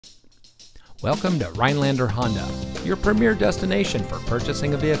Welcome to Rhinelander Honda, your premier destination for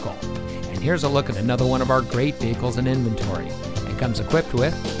purchasing a vehicle. And here's a look at another one of our great vehicles in inventory. It comes equipped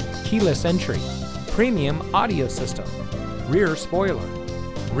with keyless entry, premium audio system, rear spoiler,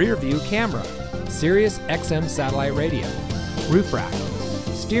 rear view camera, Sirius XM satellite radio, roof rack,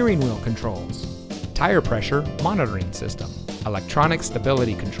 steering wheel controls, tire pressure monitoring system, electronic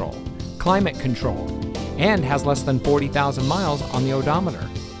stability control, climate control, and has less than 40,000 miles on the odometer.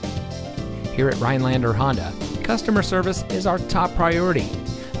 Here at Rhinelander Honda, customer service is our top priority.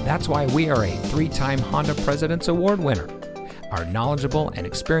 That's why we are a 3-time Honda President's Award winner. Our knowledgeable and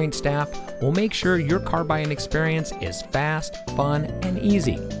experienced staff will make sure your car buying experience is fast, fun, and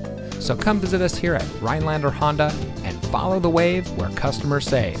easy. So come visit us here at Rhinelander Honda and follow the wave where customers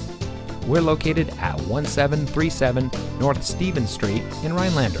save. We're located at 1737 North Stevens Street in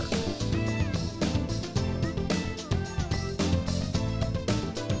Rhinelander.